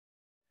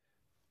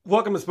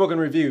Welcome to Spoken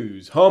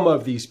Reviews, home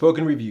of the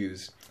Spoken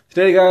Reviews.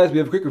 Today, guys, we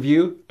have a quick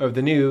review of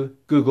the new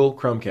Google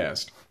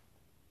Chromecast.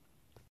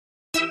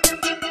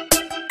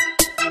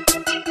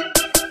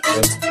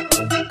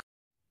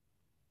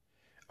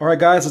 Alright,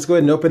 guys, let's go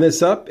ahead and open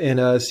this up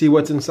and see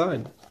what's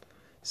inside.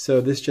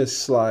 So this just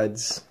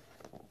slides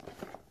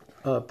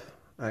up.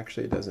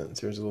 Actually, it doesn't.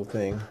 So there's a little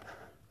thing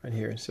right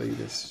here. So you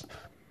just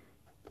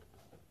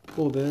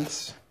pull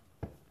this.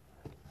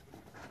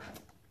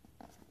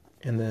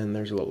 And then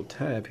there's a little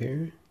tab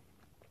here.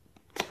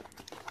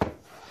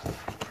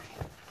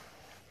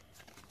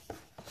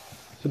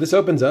 So this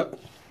opens up,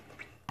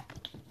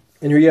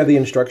 and here you have the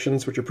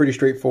instructions, which are pretty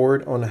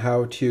straightforward on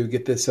how to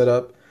get this set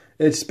up.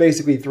 It's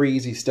basically 3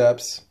 easy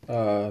steps.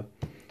 Plug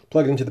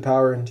it into the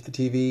power, into the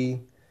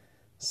TV,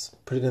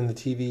 put it in the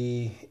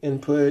TV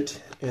input,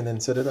 and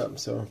then set it up.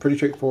 So pretty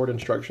straightforward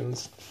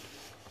instructions.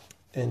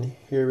 And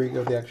here we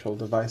go, the actual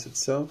device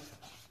itself.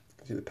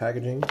 See the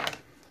packaging.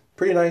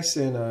 Pretty nice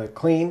and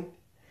clean.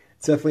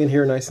 It's definitely in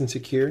here nice and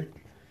secure.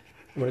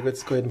 I'm going to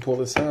go ahead and pull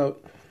this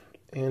out.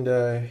 And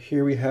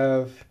here we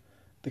have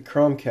the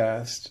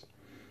Chromecast.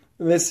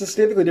 And this is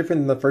significantly different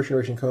than the first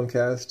generation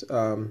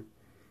Chromecast.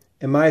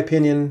 In my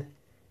opinion,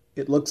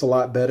 it looks a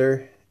lot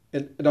better.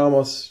 It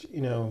almost,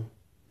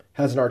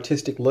 has an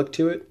artistic look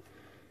to it.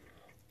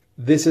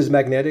 This is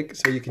magnetic,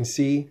 so you can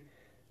see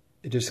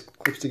it just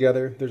clips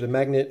together. There's a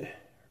magnet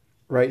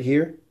right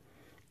here,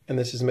 and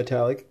this is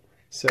metallic.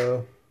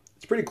 So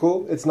it's pretty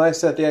cool. It's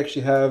nice that they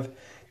actually have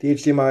the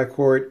HDMI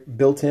cord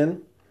built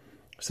in.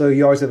 So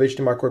you always have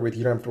HDMI cord with you.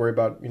 You don't have to worry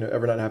about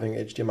ever not having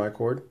an HDMI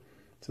cord.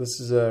 So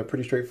this is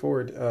pretty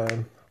straightforward.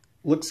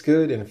 Looks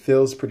good and it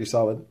feels pretty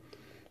solid. I'm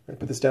going to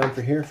put this down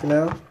for here for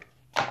now.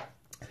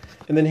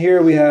 And then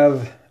here we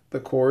have the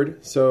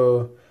cord.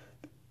 So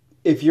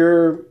if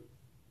your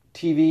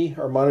TV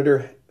or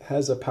monitor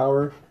has a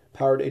powered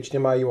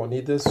HDMI, you won't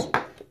need this.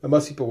 But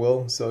most people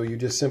will. So you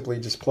just simply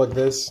plug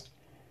this,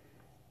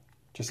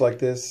 just like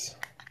this,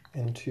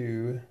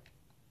 into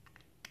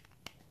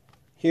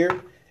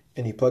here.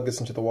 And you plug this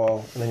into the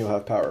wall and then you'll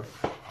have power.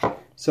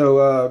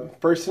 So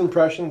first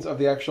impressions of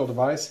the actual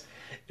device,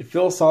 it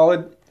feels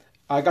solid.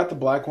 I got the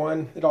black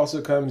one. It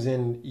also comes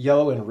in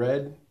yellow and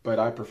red, but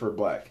I prefer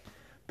black.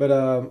 But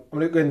I'm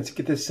going to go ahead and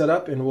get this set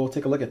up and we'll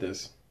take a look at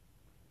this.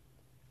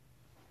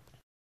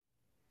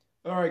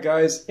 Alright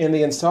guys, and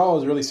the install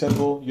is really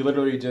simple. You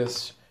literally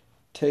just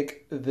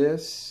take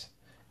this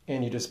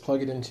and you just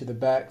plug it into the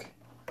back,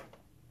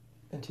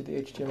 into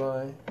the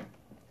HDMI,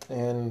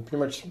 and pretty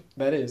much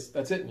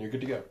that's it, and you're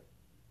good to go.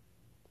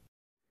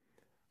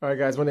 Alright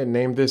guys, when I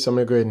name this, I'm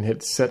going to go ahead and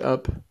hit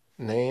Setup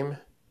Name.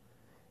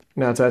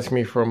 Now it's asking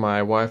me for my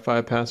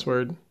Wi-Fi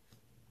password.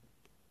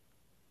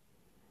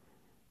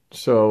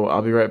 So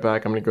I'll be right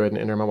back. I'm going to go ahead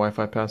and enter my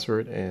Wi-Fi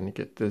password and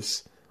get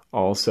this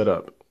all set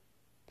up.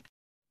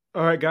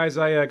 Alright guys,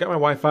 I got my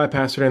Wi-Fi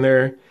password in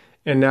there,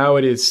 and now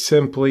it is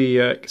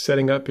simply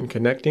setting up and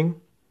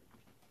connecting.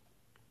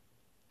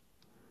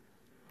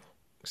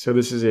 So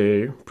this is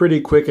a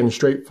pretty quick and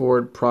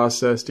straightforward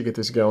process to get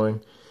this going.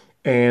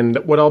 And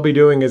what I'll be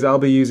doing is I'll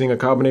be using a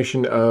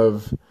combination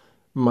of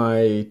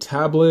my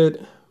tablet,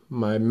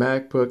 my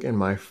MacBook, and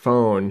my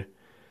phone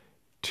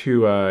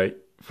to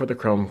for the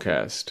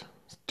Chromecast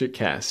to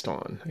cast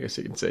on. I guess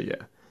you can say,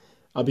 yeah.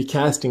 I'll be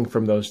casting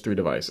from those 3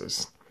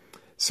 devices.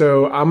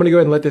 So I'm going to go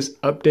ahead and let this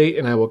update,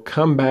 and I will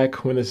come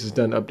back when this is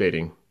done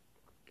updating.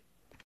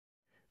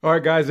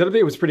 Alright guys, that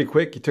update was pretty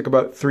quick. It took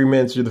about 3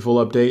 minutes to do the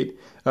full update.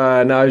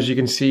 Now as you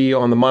can see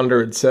on the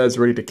monitor, it says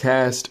ready to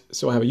cast.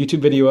 So I have a YouTube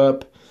video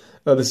up.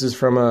 This is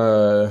from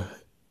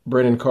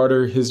Brandon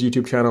Carter, his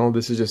YouTube channel.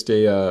 This is just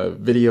a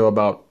video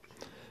about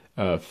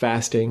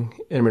fasting,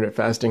 intermittent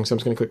fasting. So I'm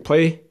just going to click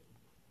play.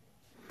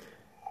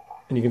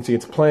 And you can see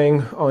it's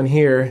playing on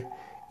here. And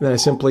then I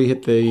simply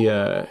hit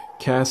the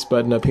cast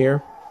button up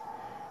here.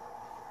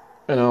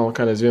 And I'll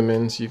kind of zoom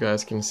in so you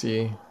guys can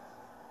see.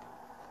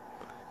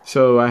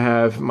 So I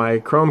have my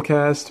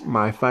Chromecast,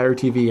 my Fire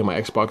TV, and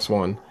my Xbox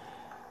One.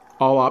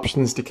 All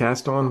options to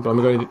cast on, but I'm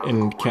going to go ahead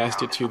and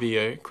cast it to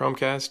the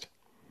Chromecast.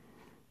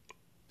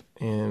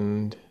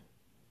 And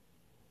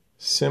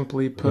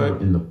simply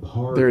put, in the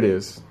park, there it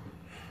is.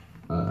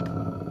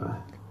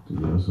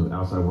 Some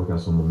outside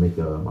workouts, so I'm gonna make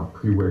my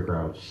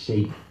pre-workout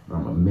shake.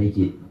 I'm gonna make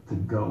it to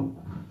go.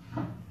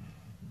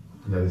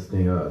 Got this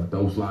thing,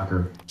 dose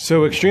locker.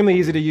 So extremely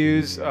easy to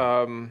use.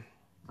 I don't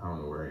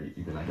know where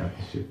even I got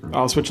this shit from.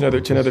 I'll switch to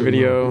another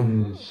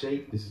video.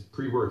 Shake. This is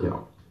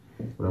pre-workout.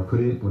 What I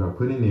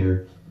put in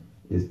there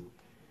is.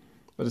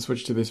 Let us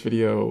switch to this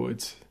video.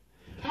 It's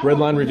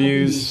Redline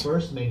Reviews. The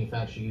first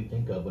manufacturer you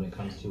think of when it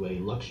comes to a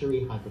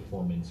luxury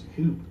high-performance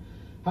coupe.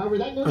 However,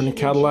 that notion on a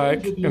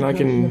Cadillac, and I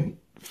can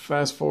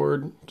fast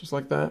forward just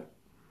like that.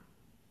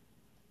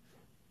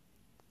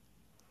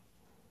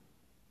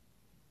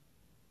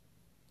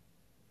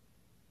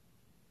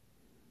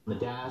 The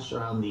dash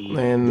around the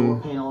and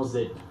door panels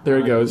that there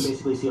it goes.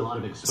 basically see a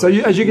lot of so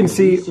as you can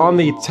see on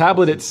the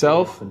tablet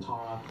itself,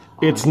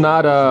 It's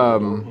not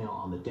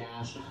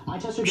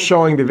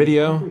showing the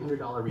video,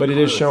 but it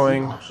is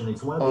showing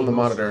on the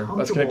monitor.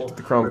 That's connected to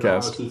the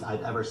Chromecast.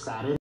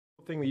 The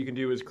thing that you can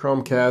do is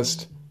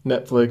Chromecast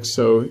Netflix.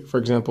 So, for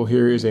example,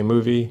 here is a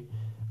movie.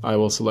 I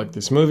will select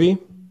this movie,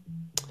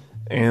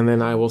 and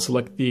then I will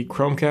select the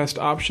Chromecast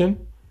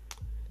option.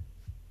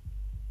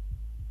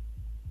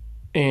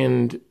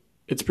 And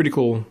it's pretty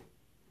cool.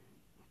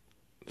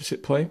 Just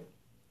hit play.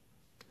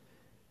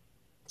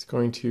 It's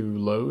going to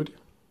load.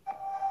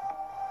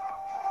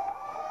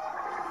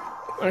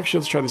 Actually,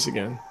 let's try this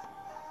again.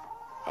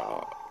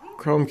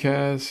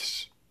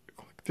 Chromecast,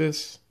 click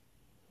this.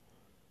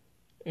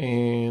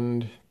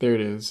 And there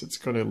it is. It's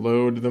going to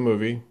load the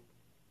movie.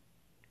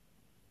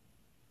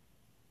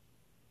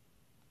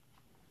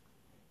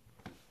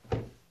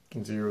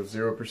 Can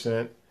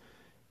 0%. You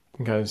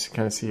can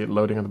kind of see it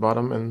loading at the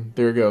bottom, and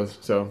there it goes.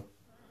 So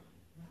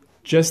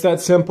just that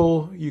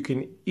simple. You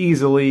can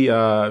easily,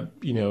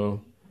 you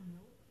know,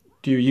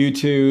 do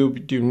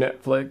YouTube, do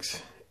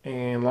Netflix,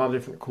 and a lot of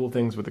different cool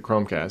things with the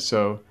Chromecast.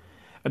 So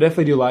I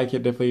definitely do like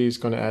it. Definitely is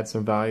going to add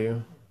some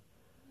value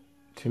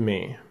to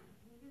me.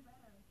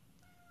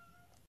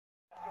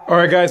 All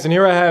right, guys, and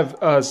here I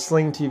have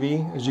Sling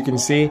TV. As you can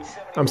see,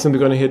 I'm simply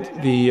going to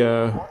hit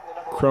the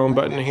Chrome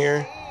button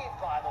here,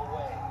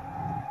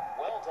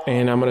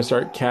 and I'm going to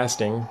start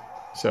casting.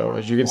 So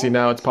as you can see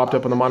now, it's popped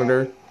up on the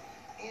monitor,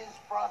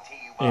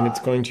 and it's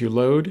going to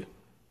load.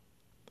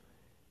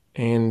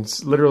 And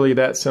it's literally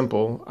that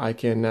simple. I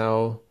can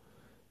now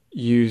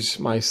use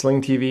my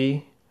Sling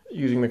TV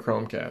using the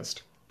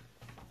Chromecast.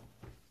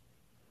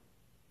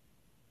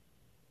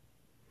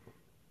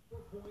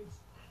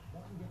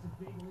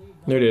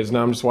 There it is.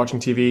 Now I'm just watching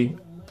TV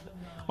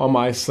on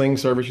my Sling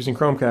service using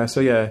Chromecast. So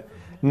yeah,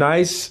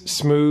 nice,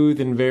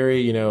 smooth, and very,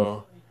 you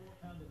know,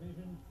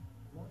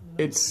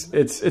 it's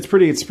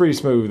pretty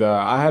smooth.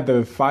 I had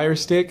the Fire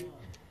Stick.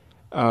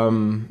 I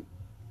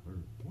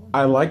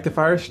like the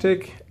Fire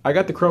Stick. I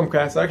got the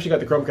Chromecast. I actually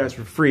got the Chromecast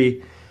for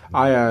free.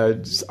 I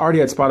already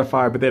had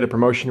Spotify, but they had a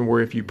promotion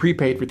where if you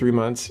prepaid for 3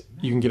 months,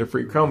 you can get a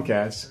free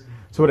Chromecast.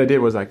 So what I did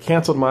was I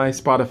canceled my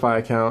Spotify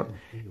account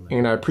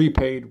and I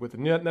prepaid with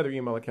another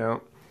email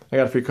account. I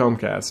got a free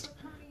Chromecast.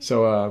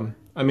 So,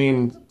 I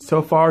mean,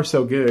 so far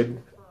so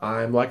good.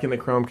 I'm liking the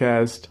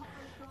Chromecast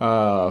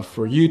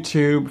for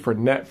YouTube, for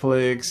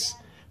Netflix,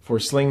 for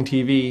Sling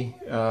TV.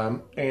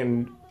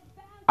 And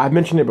I've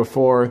mentioned it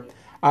before.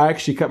 I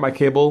actually cut my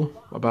cable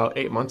about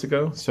 8 months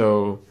ago.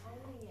 So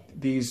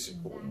these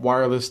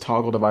wireless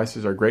toggle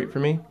devices are great for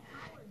me.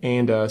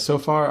 And so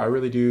far, I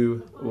really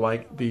do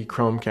like the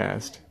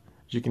Chromecast.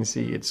 As you can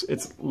see,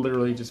 it's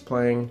literally just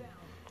playing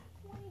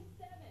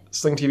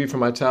Sling TV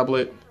from my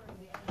tablet,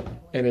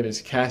 and it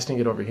is casting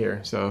it over here.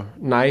 So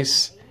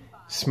nice,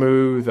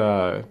 smooth,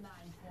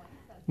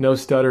 no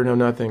stutter, no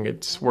nothing.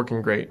 It's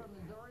working great.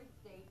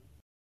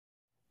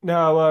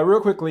 Now,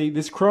 real quickly,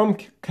 this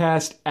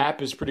Chromecast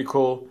app is pretty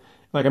cool.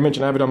 Like I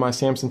mentioned, I have it on my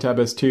Samsung Tab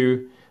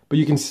S2. But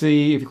you can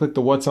see, if you click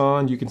the what's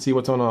on, you can see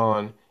what's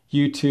on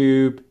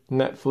YouTube,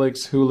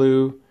 Netflix,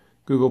 Hulu,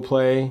 Google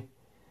Play,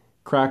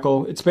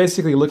 Crackle. It's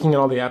basically looking at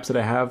all the apps that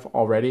I have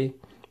already,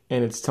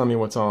 and it's telling me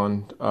what's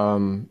on.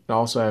 I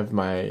also have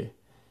my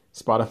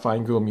Spotify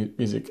and Google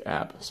Music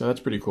app, so that's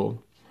pretty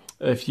cool.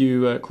 If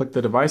you click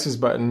the devices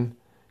button,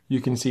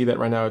 you can see that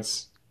right now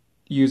it's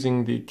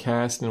using the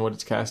cast, and what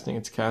it's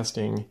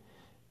casting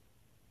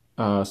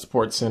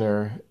Sports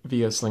Center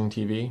via Sling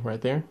TV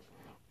right there.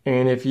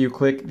 And if you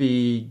click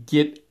the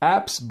Get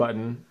Apps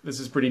button, this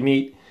is pretty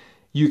neat.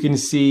 You can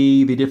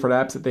see the different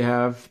apps that they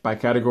have by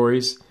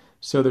categories.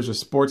 So there's a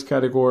sports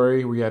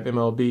category where you have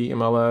MLB,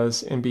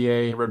 MLS,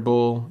 NBA, Red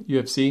Bull,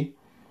 UFC.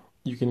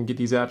 You can get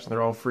these apps and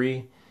they're all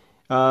free.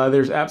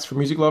 There's apps for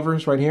music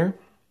lovers right here.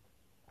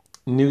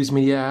 News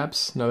media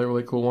apps, another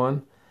really cool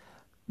one.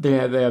 They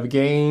have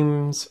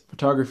games,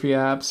 photography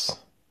apps,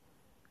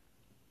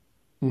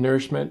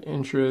 nourishment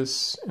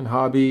interests and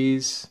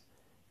hobbies,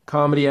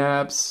 comedy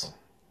apps,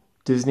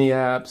 Disney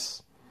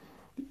apps.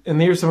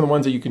 And here's some of the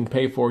ones that you can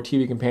pay for,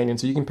 TV Companion.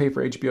 So you can pay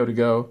for HBO to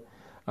go.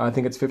 I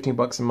think it's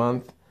 $15 a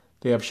month.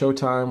 They have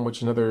Showtime, which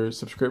is another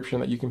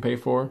subscription that you can pay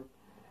for.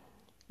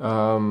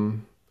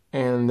 And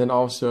then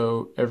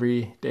also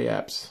everyday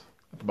apps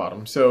at the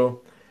bottom.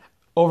 So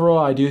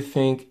overall, I do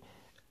think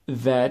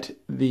that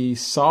the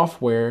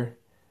software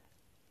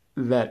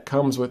that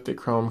comes with the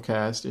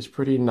Chromecast is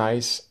pretty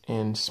nice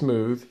and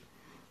smooth.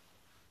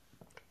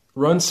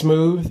 Runs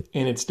smooth,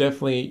 and it's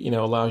definitely,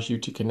 allows you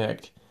to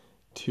connect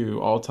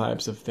to all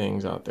types of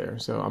things out there.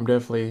 So I'm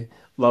definitely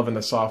loving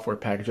the software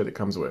package that it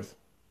comes with.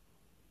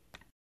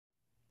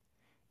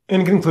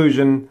 In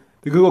conclusion,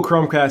 the Google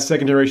Chromecast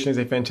 2nd generation is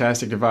a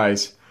fantastic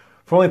device.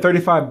 For only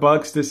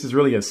 $35, this is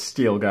really a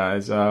steal,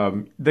 guys.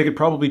 They could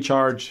probably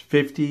charge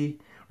 $50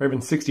 or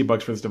even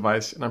 $60 for this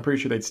device, and I'm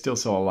pretty sure they'd still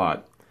sell a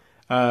lot.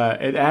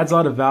 It adds a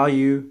lot of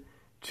value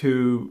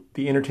to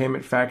the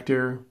entertainment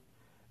factor,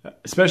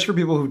 especially for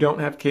people who don't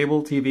have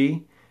cable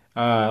TV.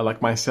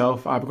 Like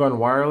myself, I've gone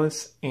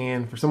wireless,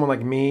 and for someone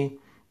like me,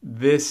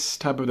 this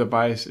type of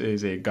device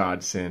is a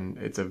godsend.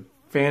 It's a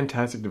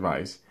fantastic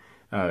device.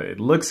 It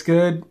looks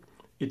good,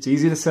 it's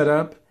easy to set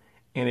up,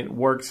 and it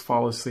works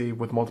flawlessly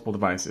with multiple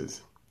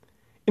devices.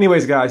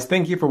 Anyways, guys,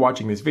 thank you for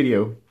watching this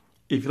video.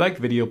 If you liked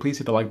the video, please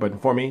hit the like button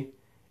for me.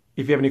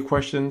 If you have any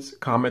questions,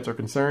 comments, or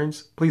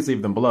concerns, please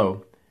leave them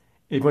below.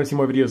 If you want to see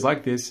more videos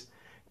like this,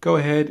 go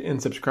ahead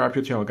and subscribe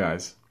to the channel,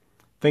 guys.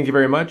 Thank you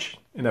very much,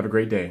 and have a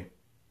great day.